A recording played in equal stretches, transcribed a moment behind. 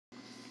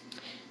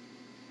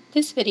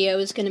This video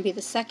is going to be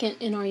the second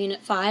in our Unit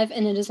 5,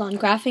 and it is on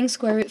graphing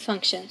square root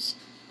functions.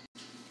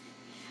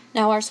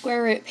 Now our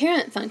square root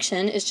parent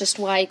function is just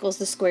y equals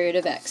the square root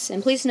of x.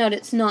 And please note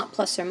it's not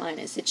plus or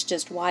minus, it's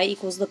just y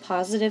equals the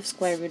positive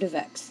square root of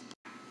x.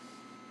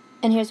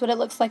 And here's what it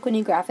looks like when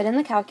you graph it in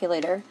the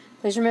calculator.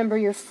 Please remember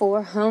your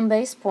 4 home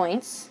base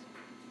points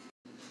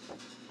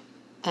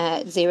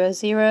at 0,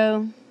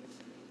 0,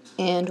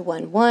 and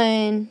 1,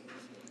 1,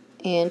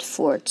 and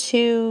 4,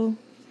 2,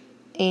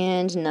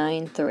 and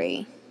 9,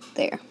 3.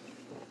 There.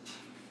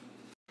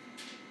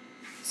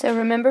 So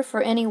remember,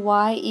 for any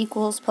y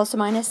equals plus or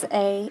minus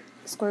a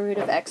square root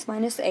of x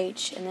minus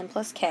h and then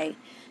plus k,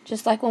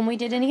 just like when we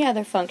did any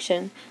other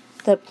function,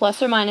 the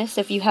plus or minus,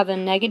 if you have a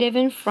negative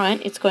in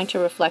front, it's going to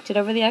reflect it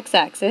over the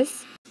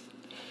x-axis.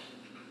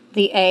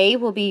 The a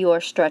will be your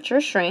stretch or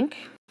shrink.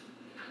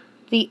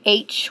 The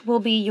h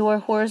will be your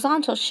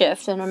horizontal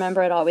shift, and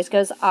remember it always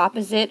goes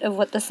opposite of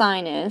what the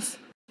sign is.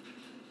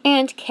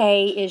 And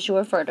k is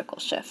your vertical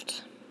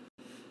shift.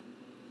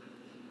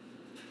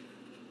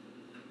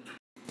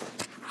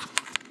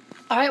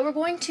 Alright, we're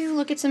going to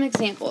look at some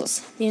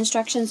examples. The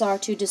instructions are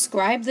to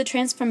describe the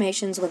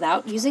transformations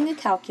without using a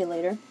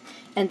calculator,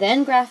 and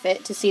then graph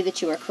it to see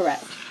that you are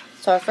correct.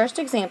 So our first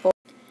example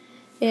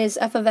is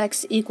f of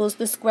x equals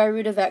the square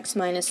root of x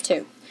minus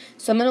 2.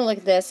 So I'm going to look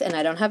at this, and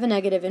I don't have a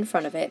negative in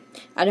front of it.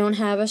 I don't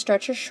have a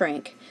stretch or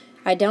shrink.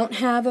 I don't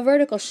have a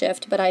vertical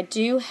shift, but I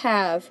do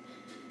have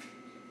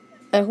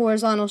a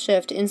horizontal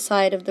shift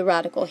inside of the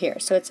radical here.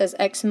 So it says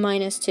x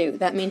minus 2.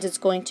 That means it's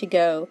going to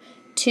go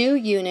 2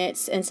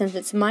 units, and since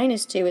it's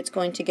minus 2, it's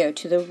going to go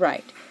to the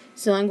right.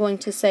 So I'm going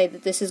to say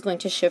that this is going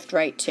to shift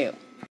right 2.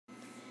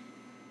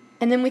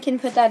 And then we can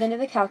put that into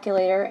the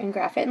calculator and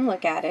graph it and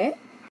look at it.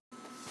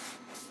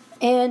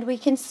 And we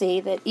can see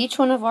that each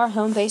one of our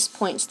home base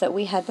points that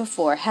we had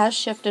before has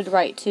shifted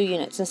right 2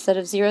 units. Instead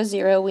of 0,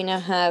 0, we now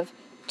have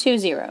 2,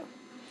 0.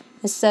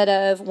 Instead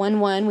of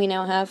 1, 1, we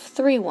now have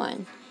 3,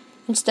 1.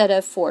 Instead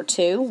of 4,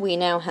 2, we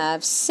now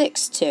have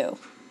 6, 2.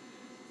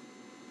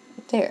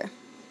 Right there.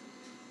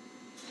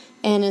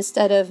 And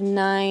instead of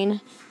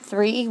 9,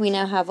 3, we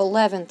now have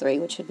 11, 3,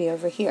 which would be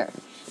over here.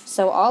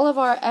 So all of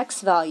our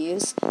x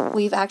values,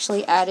 we've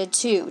actually added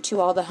 2 to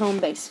all the home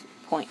base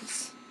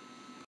points.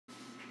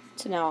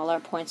 So now all our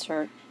points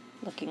are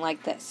looking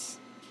like this.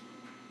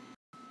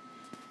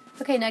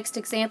 Okay, next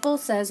example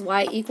says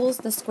y equals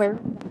the square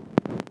root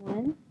of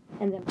 1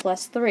 and then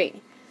plus 3.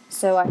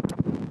 So I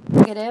have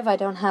negative, I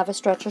don't have a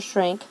stretch or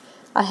shrink.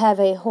 I have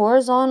a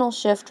horizontal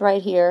shift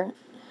right here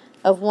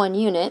of 1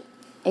 unit,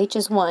 h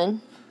is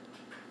 1.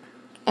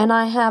 And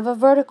I have a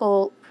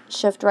vertical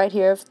shift right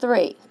here of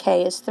 3.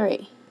 K is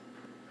 3.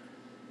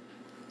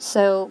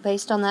 So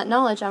based on that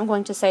knowledge, I'm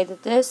going to say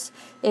that this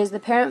is the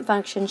parent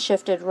function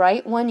shifted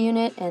right 1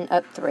 unit and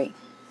up 3.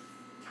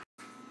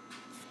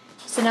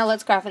 So now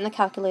let's graph in the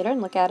calculator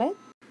and look at it.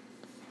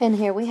 And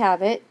here we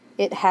have it.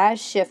 It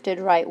has shifted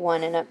right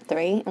 1 and up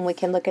 3. And we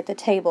can look at the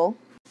table.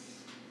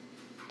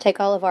 Take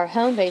all of our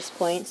home base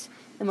points.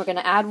 And we're going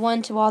to add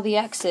 1 to all the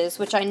x's,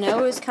 which I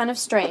know is kind of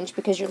strange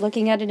because you're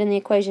looking at it in the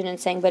equation and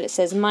saying, but it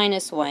says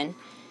minus 1.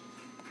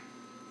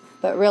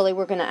 But really,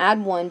 we're going to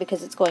add 1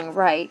 because it's going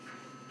right.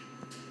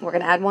 We're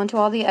going to add 1 to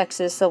all the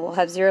x's, so we'll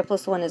have 0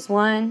 plus 1 is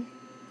 1.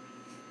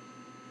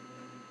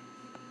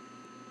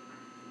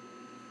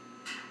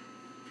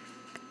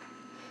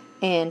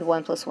 And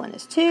 1 plus 1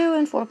 is 2,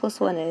 and 4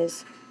 plus 1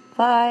 is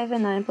 5,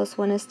 and 9 plus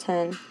 1 is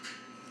 10.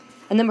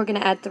 And then we're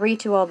going to add 3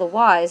 to all the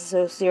y's,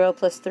 so 0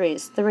 plus 3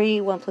 is 3,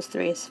 1 plus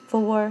 3 is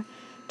 4,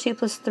 2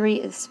 plus 3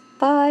 is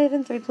 5,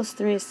 and 3 plus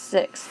 3 is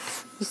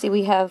 6. You see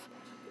we have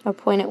our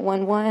point at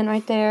 1, 1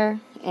 right there,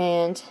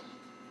 and,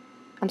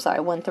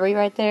 1, 3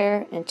 right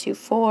there, and 2,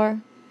 4,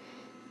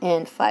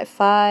 and 5,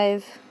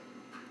 5,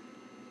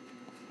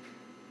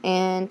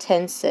 and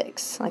 10,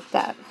 6, like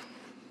that.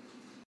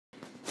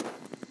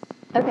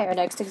 Okay, our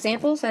next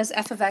example says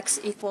f of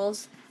x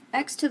equals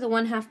x to the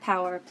 1/2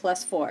 power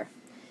plus 4.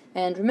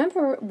 And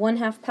remember,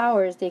 1/2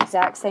 power is the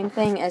exact same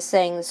thing as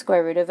saying the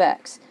square root of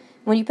x.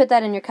 When you put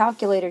that in your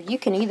calculator, you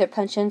can either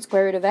punch in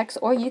square root of x,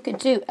 or you could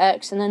do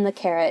x and then the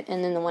caret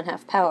and then the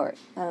 1/2 power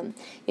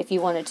if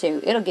you wanted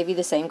to. It'll give you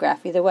the same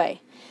graph either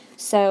way.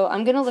 So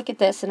I'm going to look at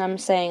this and I'm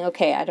saying,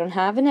 okay, I don't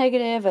have a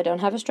negative, I don't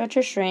have a stretch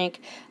or shrink,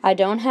 I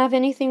don't have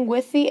anything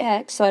with the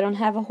x, so I don't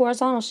have a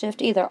horizontal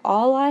shift either.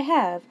 All I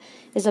have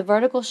is a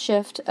vertical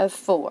shift of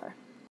 4.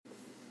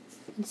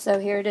 And so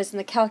here it is in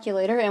the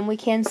calculator, and we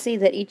can see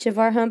that each of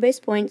our home base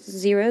points,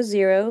 0,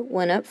 0,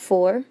 went up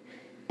 4,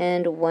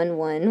 and 1,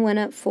 1 went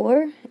up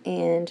 4,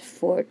 and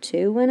 4,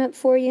 2 went up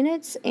 4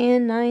 units,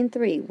 and 9,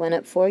 3 went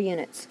up 4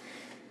 units.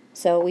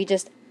 So we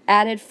just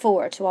added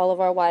 4 to all of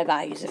our y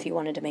values if you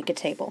wanted to make a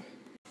table.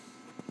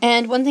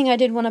 And one thing I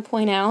did want to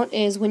point out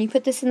is when you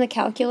put this in the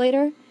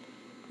calculator,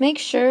 make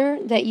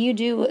sure that you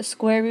do a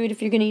square root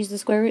if you're going to use the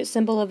square root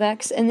symbol of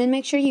x, and then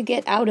make sure you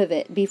get out of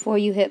it before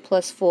you hit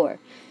plus 4.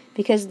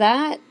 Because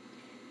that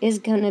is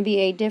going to be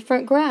a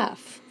different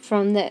graph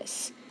from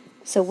this.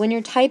 So when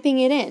you're typing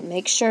it in,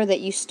 make sure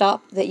that you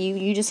stop, that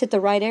you just hit the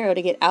right arrow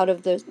to get out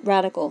of the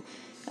radical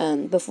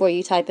before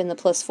you type in the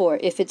 +4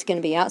 if it's going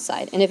to be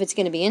outside. And if it's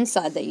going to be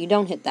inside, that you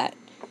don't hit that.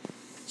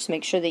 Just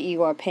make sure that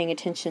you are paying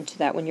attention to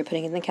that when you're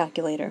putting in the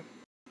calculator.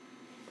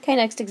 Okay,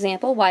 next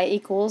example, y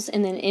equals,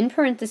 and then in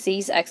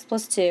parentheses, x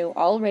plus 2,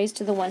 all raised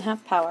to the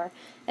 1/2 power,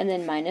 and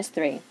then minus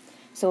 3.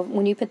 So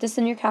when you put this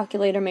in your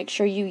calculator, make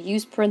sure you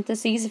use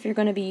parentheses if you're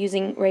going to be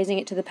raising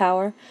it to the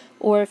power,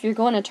 or if you're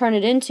going to turn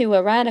it into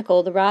a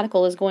radical, the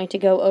radical is going to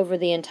go over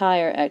the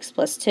entire x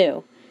plus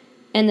 2,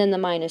 and then the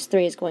minus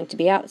 3 is going to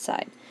be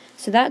outside.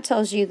 So that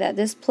tells you that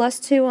this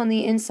 +2 on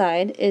the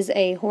inside is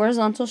a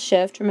horizontal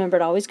shift. Remember,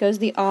 it always goes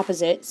the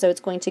opposite, so it's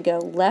going to go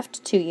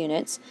left 2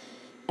 units,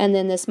 and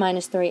then this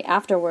minus 3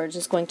 afterwards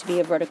is going to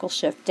be a vertical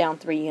shift down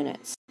 3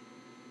 units.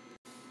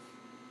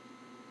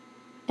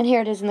 And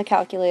here it is in the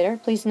calculator.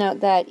 Please note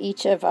that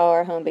each of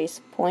our home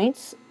base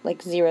points,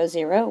 like 0,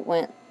 0,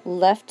 went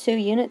left 2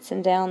 units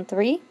and down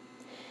 3,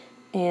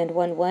 and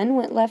 1, 1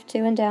 went left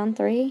 2 and down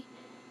 3,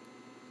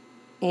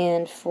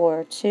 and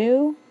 4,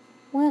 2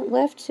 went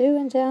left 2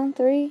 and down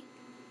 3,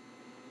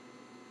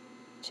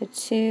 to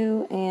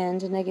 2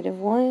 and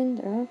 -1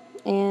 there,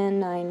 and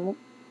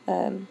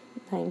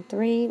 9,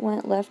 3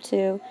 went left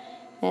 2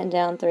 and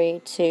down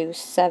 3 to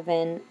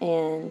 7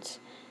 and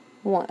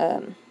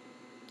 1,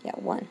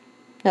 1.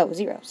 No,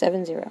 0,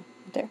 7, 0,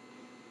 right there.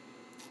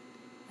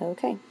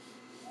 Okay.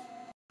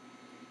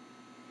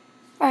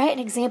 Alright,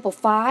 example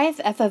 5,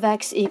 f of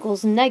x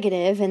equals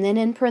negative, and then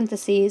in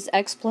parentheses,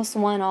 x plus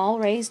 1 all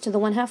raised to the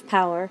 1/2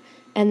 power,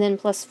 and then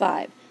plus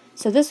 5.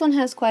 So this one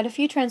has quite a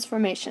few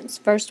transformations.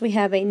 First we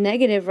have a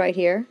negative right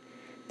here.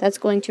 That's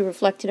going to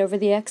reflect it over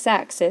the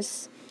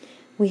x-axis.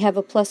 We have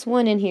a plus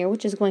 1 in here,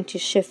 which is going to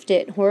shift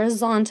it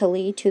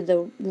horizontally to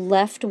the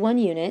left 1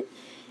 unit.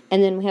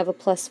 And then we have a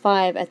plus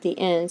 5 at the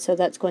end, so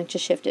that's going to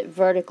shift it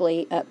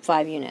vertically up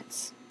 5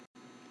 units.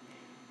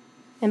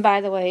 And by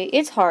the way,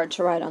 it's hard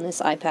to write on this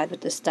iPad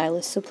with this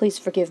stylus, so please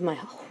forgive my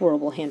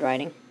horrible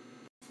handwriting.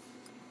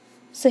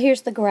 So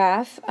here's the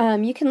graph.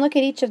 You can look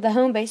at each of the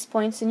home base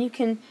points, and you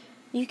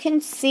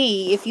can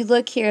see, if you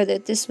look here,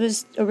 that this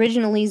was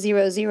originally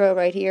 0, 0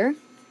 right here.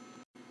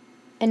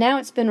 And now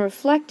it's been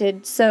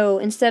reflected, so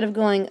instead of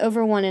going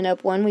over 1 and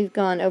up 1, we've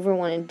gone over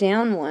 1 and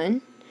down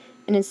 1.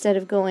 And instead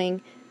of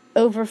going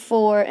over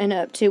 4 and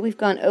up 2, we've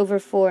gone over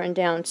 4 and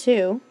down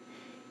 2.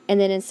 And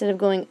then instead of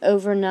going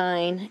over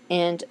 9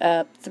 and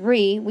up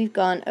 3, we've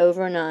gone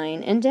over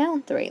 9 and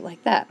down 3,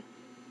 like that.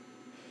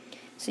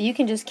 So you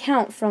can just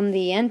count from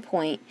the end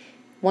point,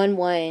 1,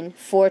 1,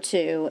 4,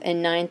 2,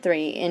 and 9,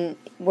 3, and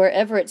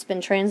wherever it's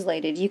been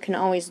translated, you can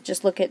always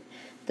just look at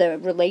the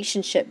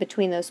relationship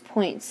between those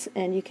points,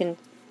 and you can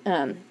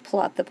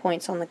plot the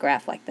points on the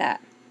graph like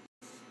that.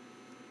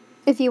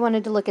 If you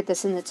wanted to look at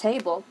this in the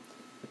table,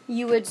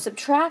 you would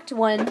subtract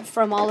 1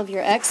 from all of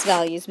your x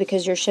values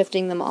because you're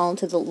shifting them all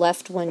to the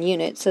left 1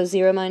 unit. So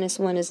 0 minus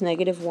 1 is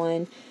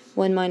 -1,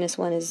 1 minus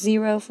 1 is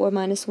 0, 4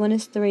 minus 1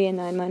 is 3, and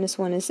 9 minus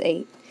 1 is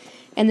 8.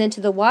 And then to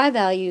the y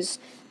values,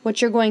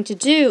 what you're going to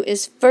do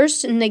is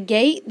first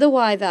negate the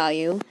y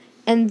value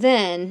and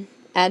then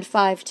add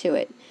 5 to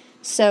it.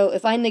 So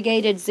if I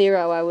negated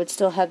 0, I would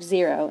still have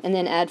 0, and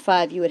then add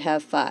 5, you would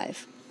have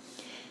 5.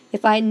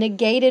 If I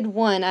negated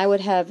 1, I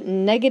would have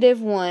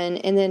 -1,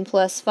 and then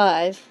plus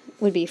 5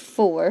 would be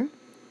 4.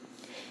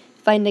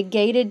 If I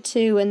negated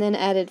 2 and then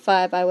added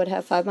 5, I would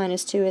have 5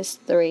 minus 2 is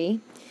 3.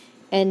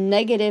 And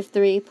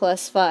 -3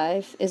 plus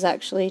 5 is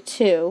actually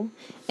 2.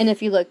 And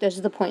if you look, those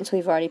are the points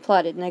we've already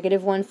plotted.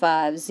 -1,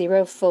 5,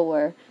 0,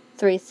 4,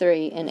 3,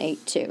 3, and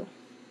 8, 2.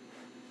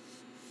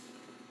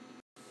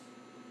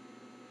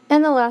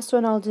 And the last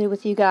one I'll do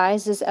with you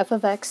guys is f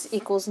of x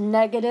equals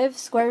negative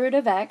square root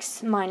of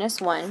x minus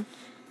 1.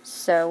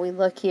 So we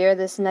look here,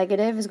 this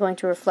negative is going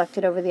to reflect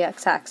it over the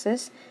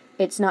x-axis.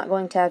 It's not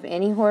going to have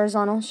any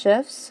horizontal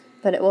shifts,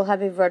 but it will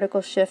have a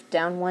vertical shift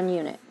down 1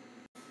 unit.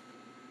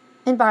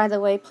 And by the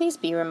way, please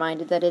be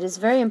reminded that it is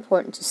very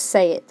important to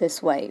say it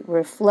this way,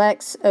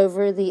 reflects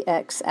over the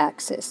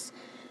x-axis.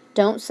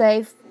 Don't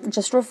say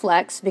just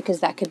reflects,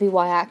 because that could be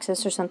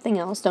y-axis or something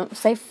else. Don't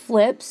say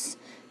flips.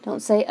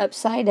 Don't say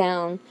upside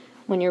down.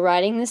 When you're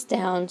writing this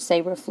down,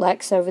 say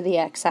reflects over the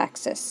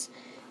x-axis.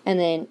 And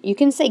then you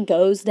can say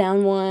goes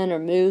down 1 or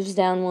moves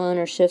down 1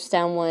 or shifts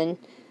down 1.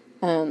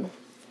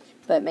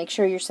 But make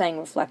sure you're saying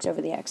reflects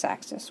over the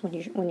x-axis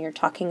when you're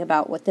talking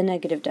about what the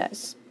negative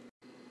does.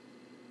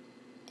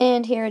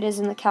 And here it is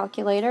in the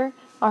calculator.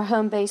 Our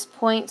home base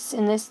points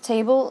in this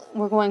table,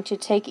 we're going to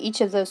take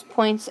each of those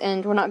points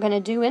and we're not going to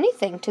do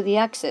anything to the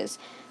x's.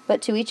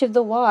 But to each of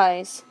the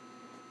y's,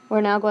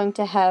 we're now going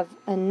to have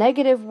a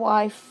negative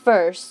y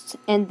first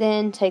and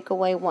then take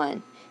away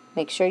 1.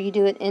 Make sure you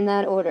do it in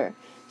that order.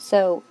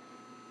 So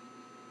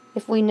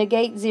if we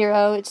negate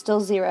 0, it's still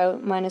 0.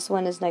 Minus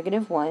 1 is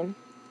 -1.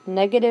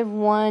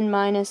 -1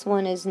 minus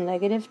 1 is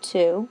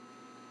 -2.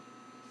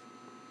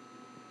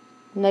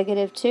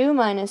 -2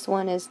 minus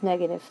 1 is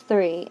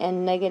 -3.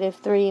 And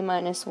 -3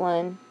 minus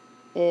 1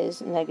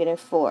 is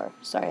 -4.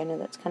 Sorry, I know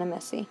that's kind of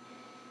messy.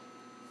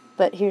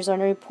 But here's our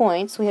new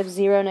points. We have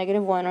 0,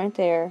 -1 right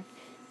there.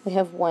 We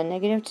have 1,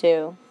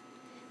 -2.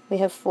 We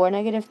have 4,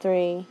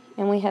 -3.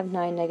 And we have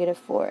 9,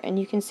 -4. And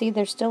you can see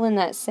they're still in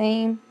that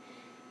same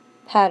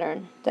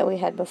pattern that we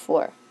had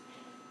before.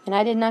 And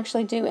I didn't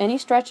actually do any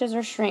stretches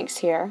or shrinks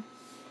here,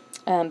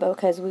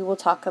 because we will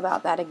talk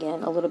about that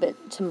again a little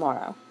bit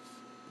tomorrow.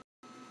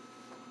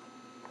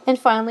 And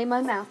finally,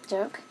 my math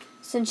joke.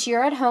 Since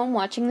you're at home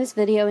watching this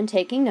video and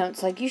taking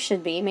notes like you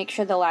should be, make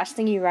sure the last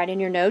thing you write in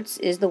your notes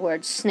is the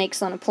word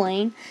snakes on a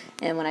plane.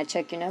 And when I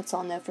check your notes,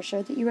 I'll know for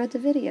sure that you wrote the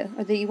video,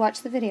 or that you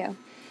watched the video.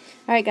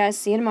 Alright guys,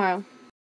 see you tomorrow.